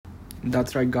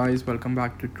That's right, guys. Welcome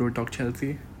back to True Talk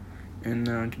Chelsea. In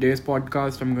today's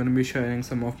podcast, I'm going to be sharing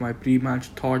some of my pre match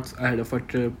thoughts ahead of a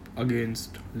trip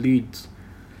against Leeds.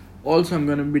 Also, I'm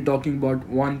going to be talking about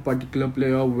one particular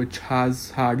player which has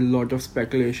had a lot of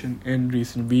speculation in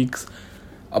recent weeks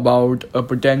about a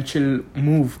potential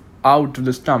move out of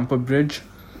the Stamford Bridge.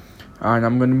 And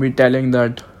I'm going to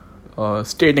be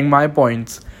stating my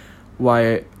points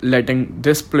why letting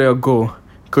this player go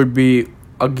could be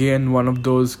again one of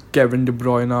those Kevin De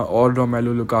Bruyne or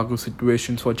Romelu Lukaku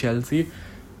situations for Chelsea.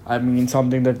 I mean,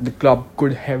 something that the club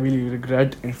could heavily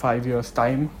regret in 5 years'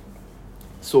 time.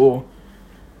 So,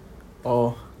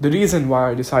 the reason why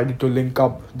I decided to link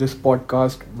up this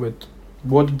podcast with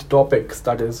both of the topics,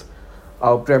 that is,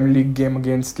 our Premier League game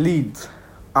against Leeds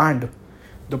and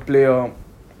the player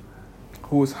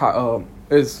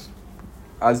is,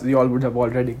 as you all would have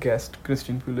already guessed,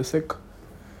 Christian Pulisic,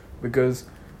 because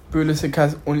Pulisic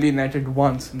has only netted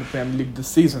once in the Premier League this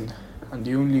season, and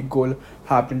the only goal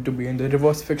happened to be in the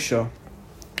reverse fixture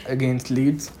against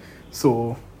Leeds.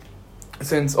 So,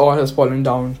 since all has fallen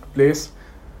down to place,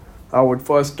 I would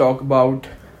first talk about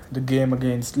the game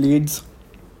against Leeds.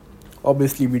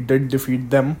 Obviously, we did defeat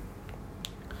them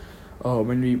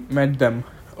when we met them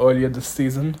earlier this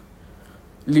season.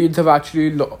 Leeds have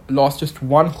actually lost just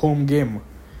one home game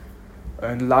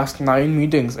in the last 9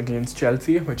 meetings against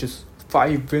Chelsea, which is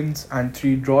 5 wins and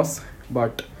 3 draws.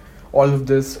 But all of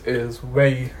this is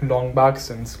very long back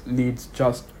since Leeds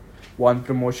just won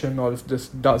promotion. All of this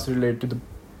does relate to the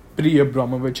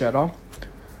pre-Abramovich era.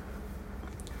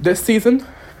 This season,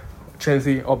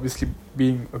 Chelsea obviously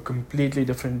being a completely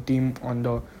different team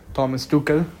under Thomas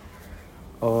Tuchel.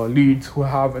 Leeds, who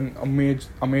have an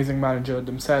amazing manager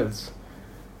themselves.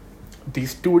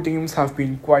 These two teams have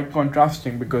been quite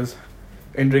contrasting because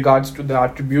in regards to the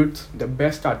attributes, the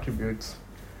best attributes,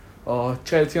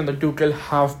 Chelsea and the Tuchel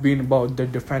have been about their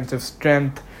defensive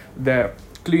strength, their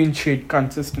clean sheet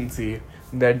consistency,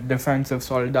 their defensive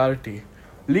solidarity.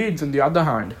 Leeds, on the other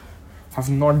hand, have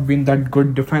not been that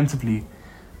good defensively,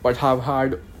 but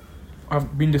have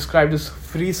been described as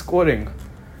free scoring.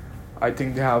 I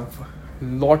think they have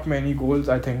many goals.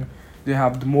 I think they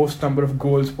have the most number of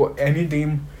goals for any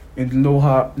team in the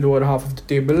lower half of the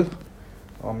table.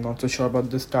 I'm not so sure about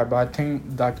this stat, but I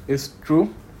think that is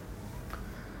true.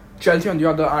 Chelsea, on the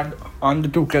other hand, under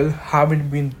Tuchel, haven't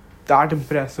been that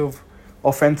impressive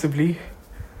offensively,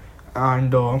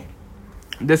 and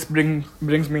this brings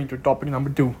me to topic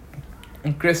number 2,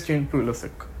 Christian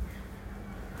Pulisic.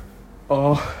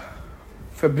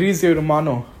 Fabrizio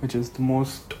Romano, which is the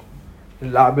most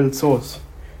reliable source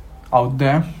out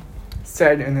there,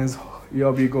 said in his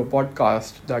Here We Go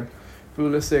podcast that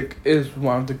Pulisic is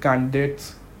one of the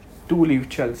candidates to leave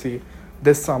Chelsea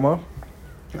this summer,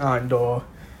 and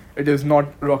it is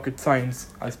not rocket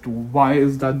science as to why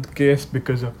is that the case,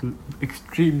 because of the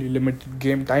extremely limited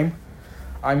game time.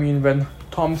 I mean, when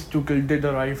Thomas Tuchel did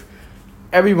arrive,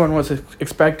 everyone was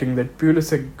expecting that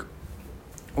Pulisic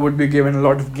would be given a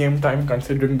lot of game time,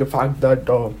 considering the fact that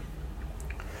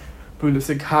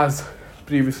Pulisic has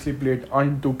previously played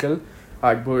under Tuchel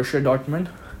at Borussia Dortmund,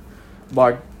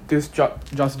 but this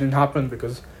just didn't happen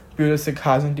because Pulisic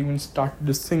hasn't even started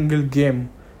a single game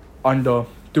under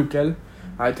Tuchel.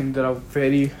 I think there are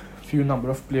very few number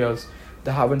of players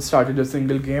that haven't started a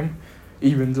single game,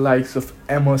 even the likes of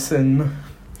Emerson.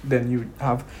 Then you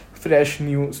have fresh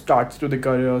new starts to the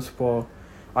careers for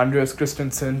Andreas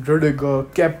Christensen, Rudiger,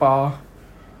 Kepa.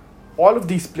 All of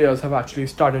these players have actually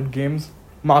started games.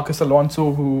 Marcus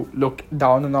Alonso, who looked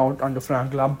down and out under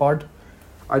Frank Lampard.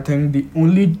 I think the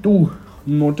only two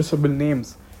noticeable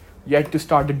names yet to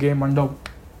start a game under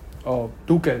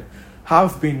Tuchel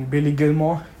have been Billy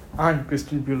Gilmour and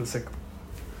Christian Pulisic.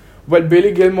 Well,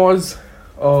 Billy Gilmour's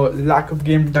lack of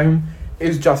game time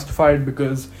is justified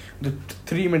because the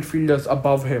three midfielders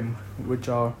above him, which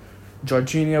are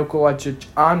Jorginho, Kovacic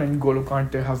and N'Golo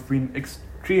Kante, have been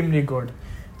extremely good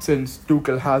since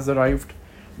Tuchel has arrived.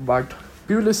 But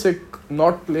Pulisic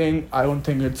not playing, I don't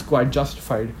think it's quite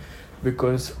justified,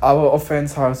 because our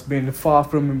offense has been far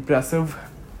from impressive.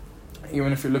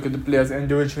 Even if you look at the players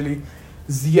individually,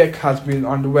 Ziyech has been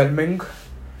underwhelming.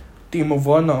 Timo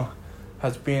Werner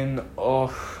has been,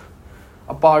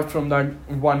 apart from that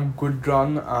one good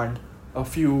run and a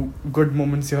few good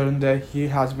moments here and there, he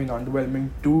has been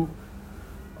underwhelming too.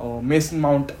 Mason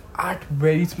Mount, at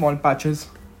very small patches,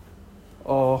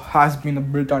 has been a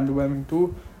bit underwhelming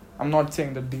too. I'm not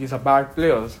saying that these are bad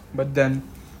players, but then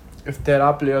if there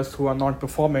are players who are not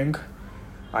performing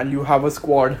and you have a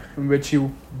squad in which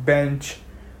you bench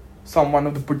someone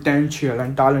of the potential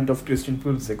and talent of Christian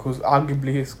Pulisic, who's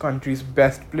arguably his country's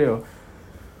best player,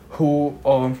 who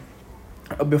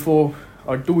before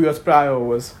 2 years prior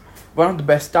was one of the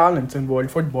best talents in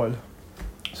world football.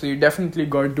 So you definitely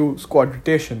got to do squad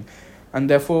rotation, and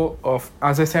therefore,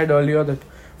 as I said earlier, that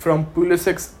from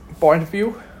Pulisic's point of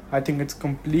view, I think it's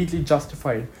completely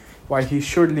justified why he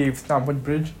should leave Stamford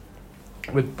Bridge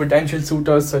with potential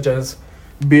suitors such as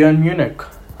Bayern Munich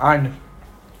and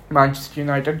Manchester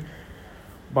United.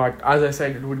 But as I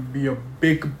said, it would be a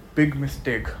big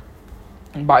mistake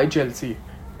by Chelsea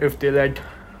if they let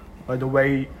the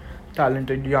very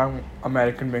talented young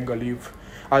American winger leave.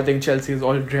 I think Chelsea has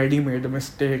already made a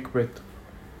mistake with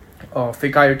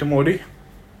Fikayo Tomori.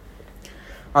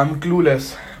 I'm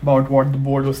clueless about what the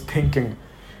board was thinking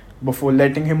before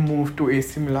letting him move to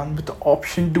AC Milan with the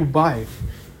option to buy,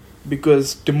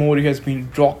 because Tomori has been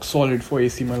rock solid for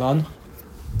AC Milan.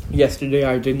 Yesterday,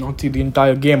 I did not see the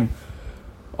entire game,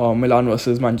 Milan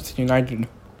versus Manchester United.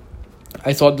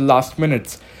 I saw the last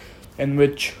minutes in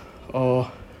which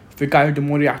Fikayo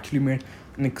Tomori actually made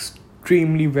an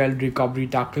extremely well recovery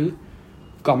tackle,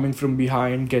 coming from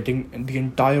behind, getting the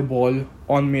entire ball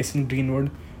on Mason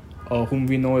Greenwood, whom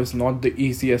we know is not the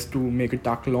easiest to make a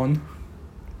tackle on.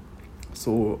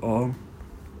 So,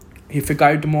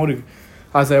 Fikayo Tomori,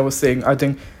 as I was saying, I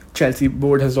think Chelsea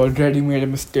board has already made a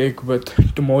mistake with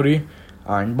Tomori,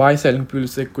 and by selling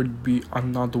Pulisic could be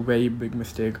another very big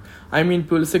mistake. I mean,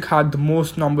 Pulisic had the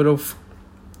most number of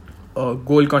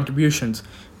goal contributions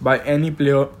by any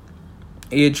player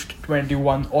aged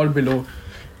 21 or below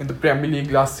in the Premier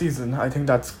League last season. I think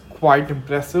that's quite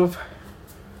impressive.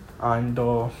 And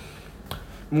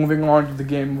moving on to the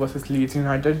game versus Leeds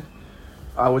United,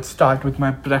 I would start with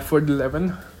my preferred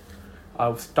 11.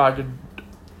 I've started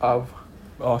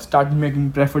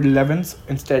making preferred 11s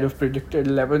instead of predicted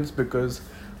 11s, because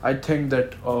I think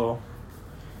that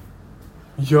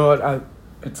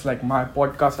it's like my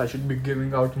podcast. I should be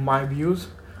giving out my views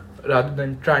rather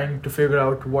than trying to figure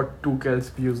out what Tuchel's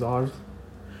views are.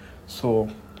 So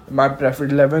my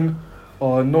preferred 11,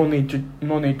 no need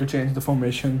to change the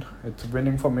formation. It's a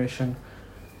winning formation,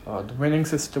 the winning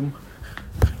system.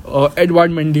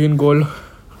 Edouard Mendy in goal,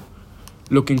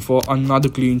 looking for another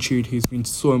clean sheet. He's been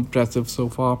so impressive so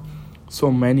far,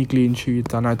 so many clean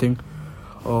sheets, and I think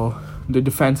the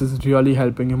defense is really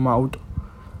helping him out.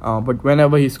 But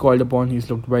whenever he's called upon, he's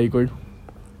looked very good.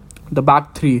 The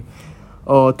back three,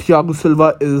 Thiago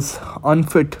Silva is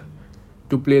unfit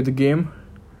to play the game.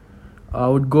 I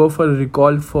would go for a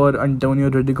recall for Antonio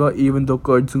Rudiger, even though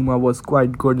Kurt Zouma was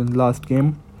quite good in the last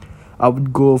game. I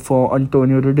would go for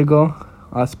Antonio Rudiger,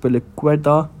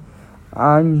 Azpilicueta,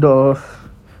 and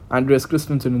Andreas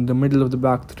Christensen in the middle of the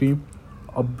back three.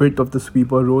 A bit of the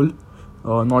sweeper role.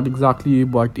 Not exactly,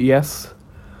 but yes.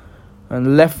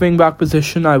 And left wing back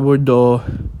position, I would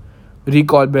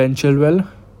recall Ben Chilwell.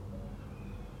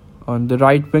 On the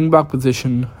right wing back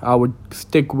position, I would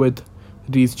stick with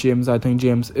Reece James. I think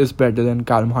James is better than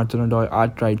Callum Hudson-Odoi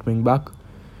at right wing back.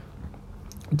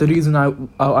 The reason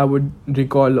I would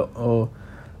recall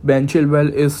Ben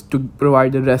Chilwell is to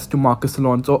provide a rest to Marcus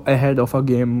Alonso ahead of a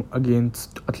game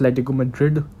against Atletico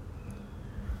Madrid.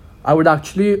 I would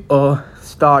actually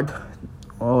start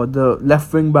the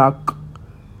left wing back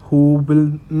who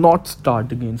will not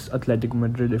start against Atletico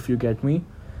Madrid, if you get me.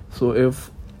 So if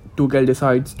Tuchel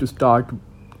decides to start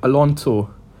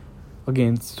Alonso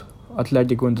against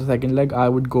Atletico in the second leg, I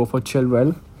would go for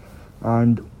Chilwell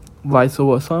and vice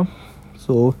versa.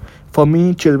 So for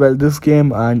me, Chilwell this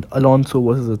game and Alonso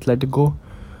versus Atletico.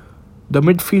 The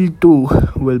midfield too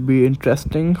will be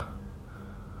interesting.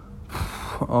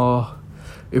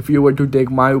 If you were to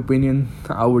take my opinion,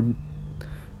 I would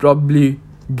probably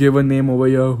give a name over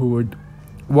here who would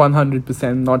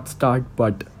 100% not start,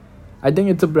 but I think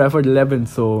it's a preferred 11,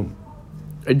 so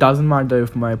it doesn't matter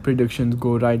if my predictions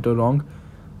go right or wrong.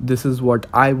 This is what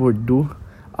I would do.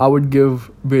 I would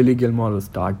give Bailey Gilmore a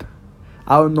start.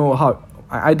 I don't know how.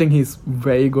 I think he's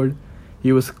very good.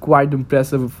 He was quite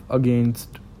impressive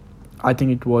against, I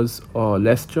think it was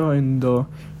Leicester in the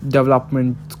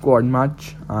development squad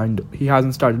match, and he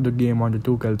hasn't started the game under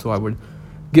Tuchel, so I would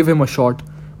give him a shot.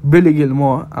 Billy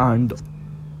Gilmore and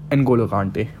N'Golo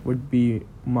Kante would be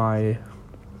my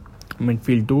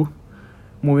midfield two.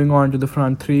 Moving on to the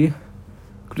front three,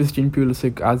 Christian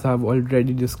Pulisic, as I've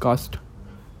already discussed.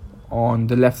 On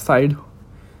the left side,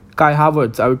 Kai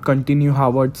Havertz. I would continue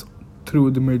Havertz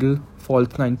through the middle,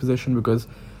 false nine position, because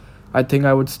I think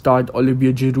I would start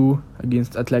Olivier Giroud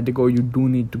against Atletico. You do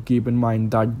need to keep in mind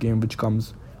that game which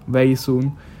comes very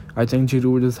soon. I think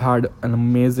Giroud has had an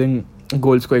amazing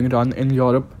goal-scoring run in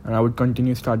Europe, and I would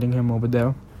continue starting him over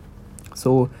there.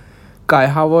 So, Kai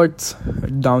Havertz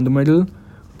down the middle,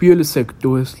 Pulisic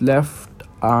to his left,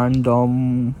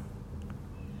 and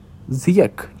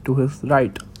Ziyech to his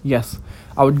right. Yes,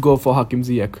 I would go for Hakim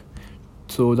Ziyech.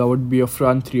 So that would be a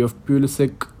front three of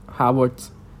Pulisic,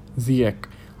 Havertz, Ziyech.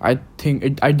 I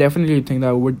definitely think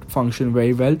that would function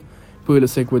very well.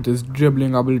 Pulisic with his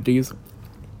dribbling abilities,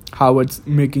 Havertz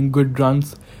making good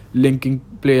runs, linking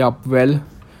play up well.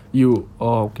 You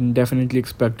can definitely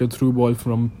expect a through ball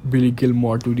from Billy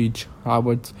Gilmore to reach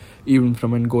Havertz, even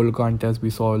from N'Golo Kante as we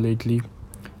saw lately.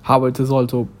 Havertz is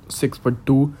also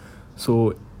 6'2",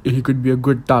 so he could be a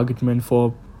good target man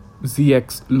for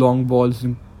ZX long balls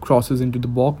and crosses into the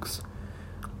box.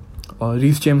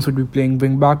 Reece James would be playing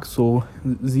wing back, so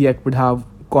Ziyech would have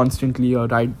constantly a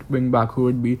right wing back who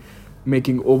would be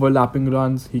making overlapping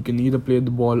runs. He can either play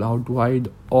the ball out wide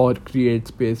or create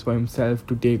space for himself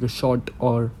to take a shot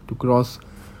or to cross.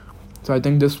 So I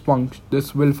think this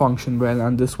will function well,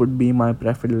 and this would be my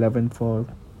preferred 11 for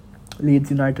Leeds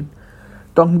United.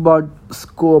 Talking about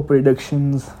score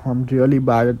predictions, I'm really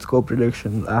bad at score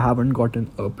predictions. I haven't gotten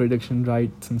a prediction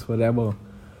right since forever.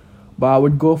 But I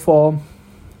would go for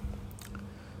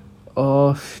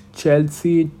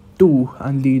Chelsea 2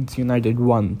 and Leeds United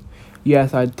 1.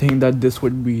 Yes, I think that this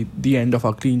would be the end of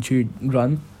our clean sheet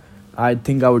run. I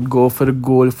think I would go for a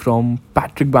goal from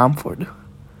Patrick Bamford.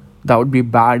 That would be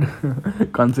bad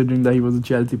considering that he was a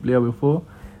Chelsea player before.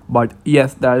 But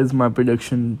yes, that is my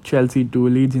prediction. Chelsea 2,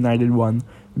 Leeds United 1.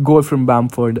 Goal from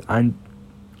Bamford and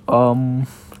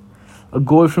a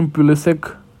goal from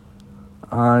Pulisic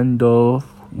and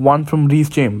one from Reece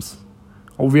James.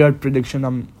 A weird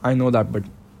prediction, I know that, but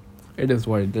it is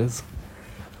what it is.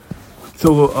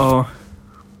 So,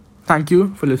 thank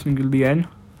you for listening till the end.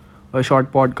 A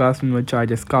short podcast in which I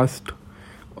discussed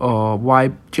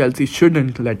why Chelsea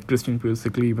shouldn't let Christian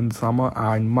Pulisic leave in the summer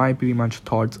and my pretty much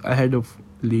thoughts ahead of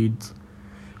Leeds.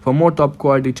 For more top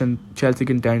quality Chelsea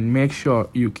content, make sure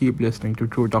you keep listening to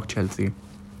True Talk Chelsea.